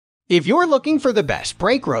If you're looking for the best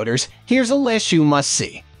brake rotors, here's a list you must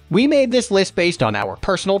see. We made this list based on our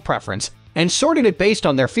personal preference and sorted it based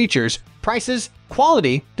on their features, prices,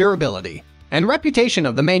 quality, durability, and reputation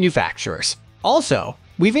of the manufacturers. Also,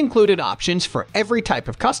 we've included options for every type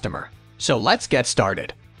of customer. So let's get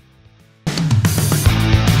started.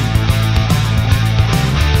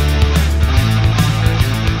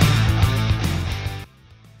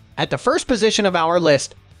 At the first position of our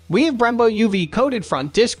list, we have Brembo UV-coated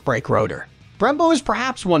front disc brake rotor. Brembo is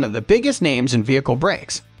perhaps one of the biggest names in vehicle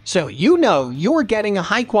brakes, so you know you're getting a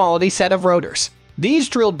high-quality set of rotors. These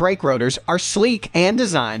drilled brake rotors are sleek and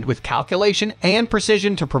designed with calculation and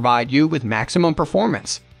precision to provide you with maximum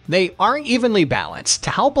performance. They are evenly balanced to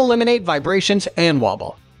help eliminate vibrations and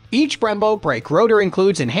wobble. Each Brembo brake rotor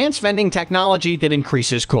includes enhanced venting technology that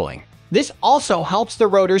increases cooling. This also helps the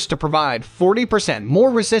rotors to provide 40%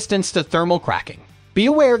 more resistance to thermal cracking. Be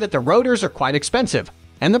aware that the rotors are quite expensive,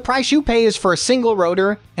 and the price you pay is for a single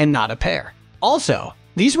rotor and not a pair. Also,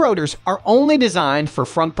 these rotors are only designed for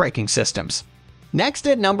front braking systems. Next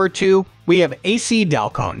at number 2, we have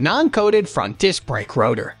ACDelco non-coated front disc brake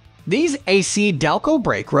rotor. These ACDelco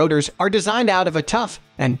brake rotors are designed out of a tough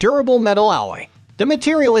and durable metal alloy. The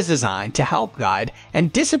material is designed to help guide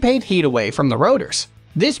and dissipate heat away from the rotors.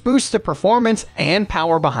 This boosts the performance and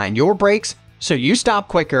power behind your brakes, so you stop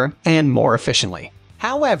quicker and more efficiently.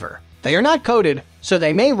 However, they are not coated, so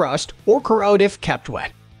they may rust or corrode if kept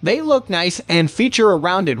wet. They look nice and feature a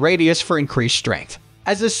rounded radius for increased strength.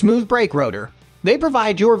 As a smooth brake rotor, they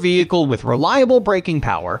provide your vehicle with reliable braking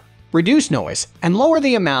power, reduce noise, and lower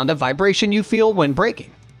the amount of vibration you feel when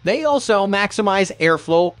braking. They also maximize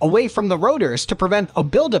airflow away from the rotors to prevent a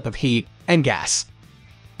buildup of heat and gas.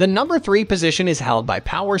 The number 3 position is held by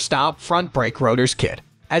Power Stop Front Brake Rotors Kit.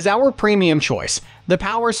 As our premium choice, the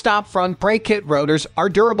Power Stop Front Brake Kit rotors are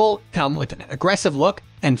durable, come with an aggressive look,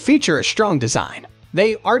 and feature a strong design.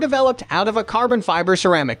 They are developed out of a carbon fiber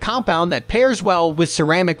ceramic compound that pairs well with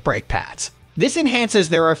ceramic brake pads. This enhances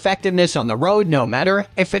their effectiveness on the road no matter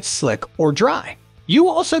if it's slick or dry. You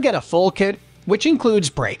also get a full kit, which includes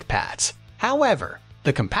brake pads. However,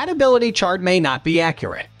 the compatibility chart may not be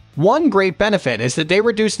accurate. One great benefit is that they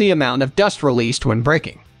reduce the amount of dust released when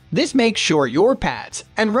braking. This makes sure your pads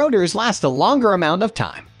and rotors last a longer amount of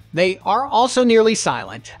time. They are also nearly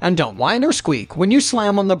silent and don't whine or squeak when you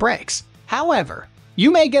slam on the brakes. However,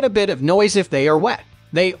 you may get a bit of noise if they are wet.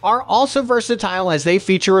 They are also versatile as they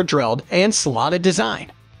feature a drilled and slotted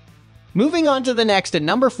design. Moving on to the next at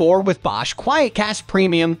number 4 with Bosch Quietcast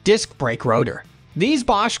Premium Disc Brake Rotor. These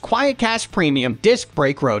Bosch Quietcast Premium Disc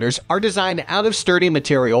Brake Rotors are designed out of sturdy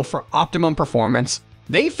material for optimum performance.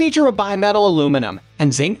 They feature a bimetal aluminum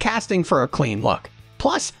and zinc casting for a clean look.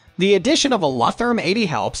 Plus, the addition of a Lutherm 80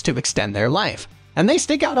 helps to extend their life, and they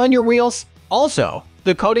stick out on your wheels. Also,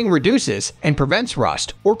 the coating reduces and prevents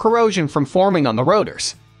rust or corrosion from forming on the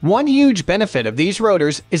rotors. One huge benefit of these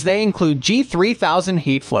rotors is they include G3000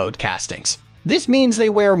 heat-flowed castings. This means they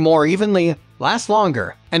wear more evenly, last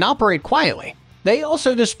longer, and operate quietly. They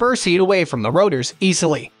also disperse heat away from the rotors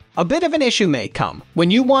easily. A bit of an issue may come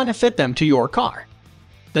when you want to fit them to your car.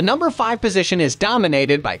 The number 5 position is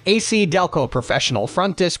dominated by ACDelco Professional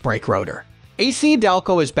Front Disc Brake Rotor.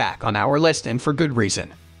 ACDelco is back on our list, and for good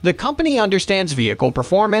reason. The company understands vehicle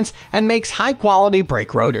performance and makes high-quality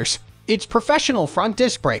brake rotors. Its professional front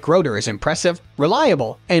disc brake rotor is impressive,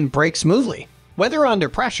 reliable, and brakes smoothly. Whether under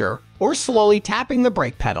pressure or slowly tapping the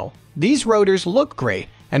brake pedal, these rotors look great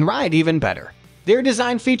and ride even better. Their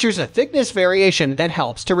design features a thickness variation that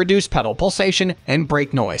helps to reduce pedal pulsation and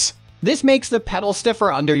brake noise. This makes the pedal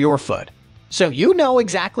stiffer under your foot, so you know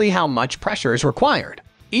exactly how much pressure is required.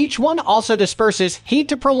 Each one also disperses heat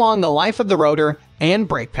to prolong the life of the rotor and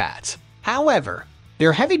brake pads. However,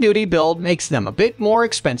 their heavy-duty build makes them a bit more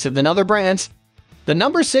expensive than other brands. The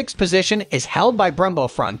number 6 position is held by Brembo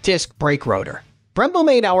Front Disc Brake Rotor. Brembo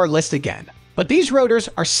made our list again, but these rotors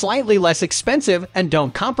are slightly less expensive and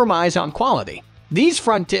don't compromise on quality. These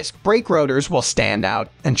front disc brake rotors will stand out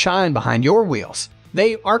and shine behind your wheels.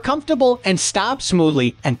 They are comfortable and stop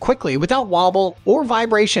smoothly and quickly without wobble or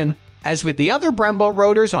vibration. As with the other Brembo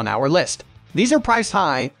rotors on our list, these are priced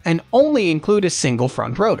high and only include a single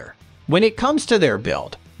front rotor. When it comes to their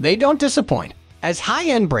build, they don't disappoint. As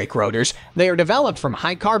high-end brake rotors, they are developed from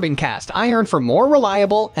high-carbon cast iron for more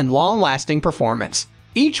reliable and long-lasting performance.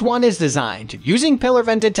 Each one is designed using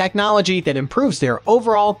pillar-vented technology that improves their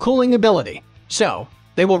overall cooling ability, so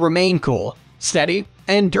they will remain cool, steady,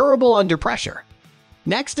 and durable under pressure.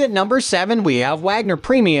 Next at number 7 we have Wagner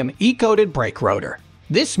Premium E-Coated Brake Rotor.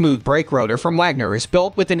 This smooth brake rotor from Wagner is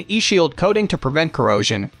built with an E-Shield coating to prevent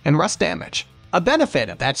corrosion and rust damage. A benefit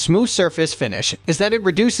of that smooth surface finish is that it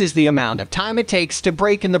reduces the amount of time it takes to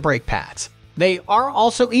brake in the brake pads. They are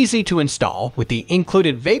also easy to install with the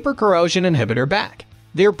included vapor corrosion inhibitor bag.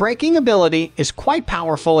 Their braking ability is quite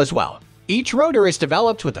powerful as well. Each rotor is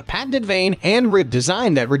developed with a patented vane and rib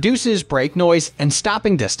design that reduces brake noise and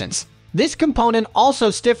stopping distance. This component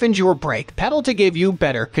also stiffens your brake pedal to give you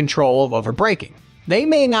better control over braking. They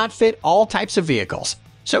may not fit all types of vehicles,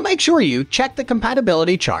 so make sure you check the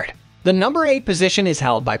compatibility chart. The number 8 position is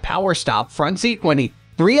held by Power Stop Front Z20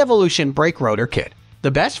 3-Evolution Brake Rotor Kit. The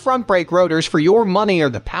best front brake rotors for your money are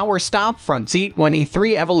the Power Stop Front Z20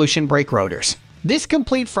 3-Evolution Brake Rotors. This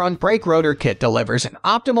complete front brake rotor kit delivers an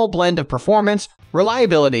optimal blend of performance,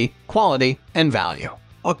 reliability, quality, and value.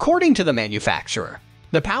 According to the manufacturer,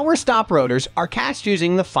 the Power Stop rotors are cast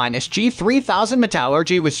using the finest G3000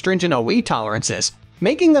 metallurgy with stringent OE tolerances,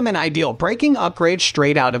 making them an ideal braking upgrade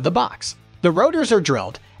straight out of the box. The rotors are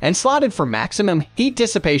drilled and slotted for maximum heat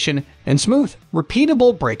dissipation and smooth,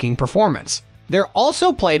 repeatable braking performance. They're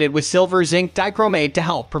also plated with silver zinc dichromate to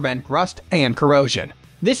help prevent rust and corrosion.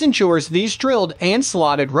 This ensures these drilled and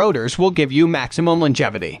slotted rotors will give you maximum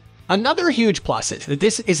longevity. Another huge plus is that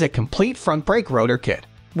this is a complete front brake rotor kit,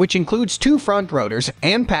 which includes 2 front rotors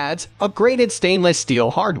and pads, upgraded stainless steel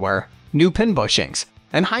hardware, new pin bushings,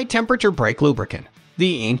 and high-temperature brake lubricant.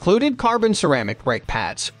 The included carbon ceramic brake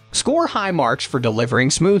pads score high marks for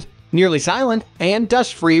delivering smooth, nearly silent, and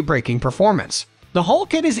dust-free braking performance. The whole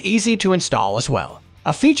kit is easy to install as well,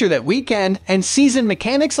 a feature that weekend and seasoned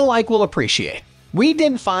mechanics alike will appreciate. We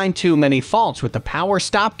didn't find too many faults with the Power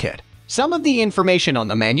Stop kit. Some of the information on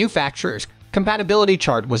the manufacturer's compatibility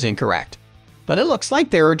chart was incorrect, but it looks like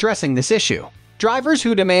they're addressing this issue. Drivers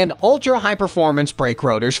who demand ultra-high-performance brake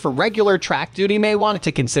rotors for regular track duty may want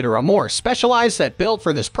to consider a more specialized set built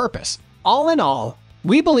for this purpose. All in all,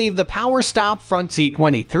 we believe the Power Stop Front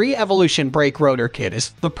Z20 3-Evolution Brake Rotor Kit is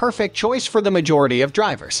the perfect choice for the majority of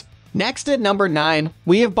drivers. Next at number 9,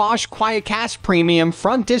 we have Bosch Quietcast Premium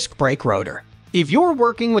Front Disc Brake Rotor. If you're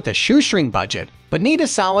working with a shoestring budget, but need a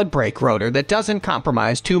solid brake rotor that doesn't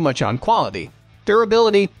compromise too much on quality,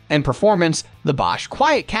 durability, and performance, the Bosch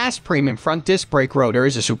Quietcast Premium Front Disc Brake Rotor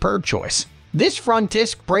is a superb choice. This front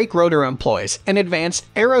disc brake rotor employs an advanced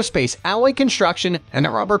aerospace alloy construction and a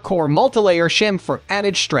rubber core multilayer shim for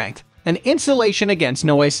added strength and insulation against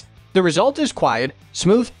noise. The result is quiet,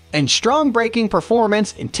 smooth, and strong braking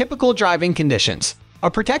performance in typical driving conditions.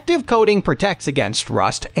 A protective coating protects against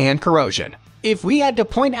rust and corrosion. If we had to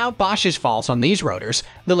point out Bosch's faults on these rotors,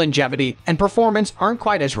 the longevity and performance aren't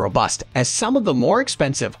quite as robust as some of the more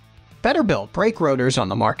expensive, better-built brake rotors on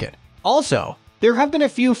the market. Also, there have been a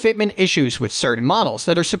few fitment issues with certain models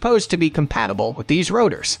that are supposed to be compatible with these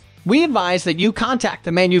rotors. We advise that you contact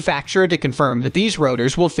the manufacturer to confirm that these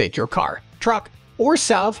rotors will fit your car, truck, or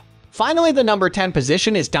SUV. Finally, the number 10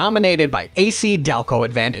 position is dominated by ACDelco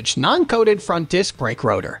Advantage Non-Coated Front Disc Brake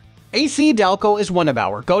Rotor. ACDelco is one of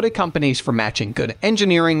our go-to companies for matching good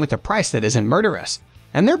engineering with a price that isn't murderous,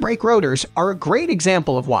 and their brake rotors are a great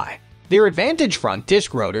example of why. Their Advantage front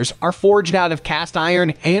disc rotors are forged out of cast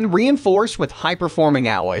iron and reinforced with high-performing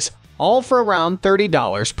alloys, all for around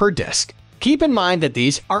 $30 per disc. Keep in mind that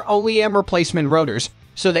these are OEM replacement rotors,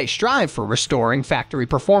 so they strive for restoring factory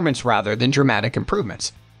performance rather than dramatic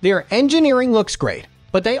improvements. Their engineering looks great,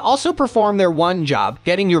 but they also perform their one job,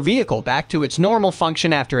 getting your vehicle back to its normal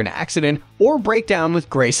function after an accident or breakdown with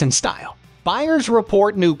grace and style. Buyers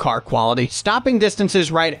report new car quality, stopping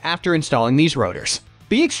distances right after installing these rotors.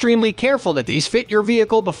 Be extremely careful that these fit your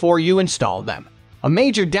vehicle before you install them. A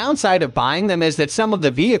major downside of buying them is that some of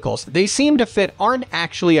the vehicles they seem to fit aren't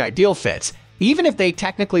actually ideal fits, even if they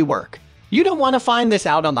technically work. You don't want to find this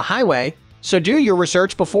out on the highway, so do your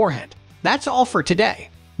research beforehand. That's all for today.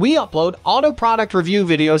 We upload auto product review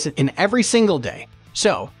videos in every single day,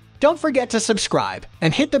 so don't forget to subscribe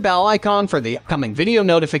and hit the bell icon for the upcoming video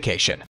notification.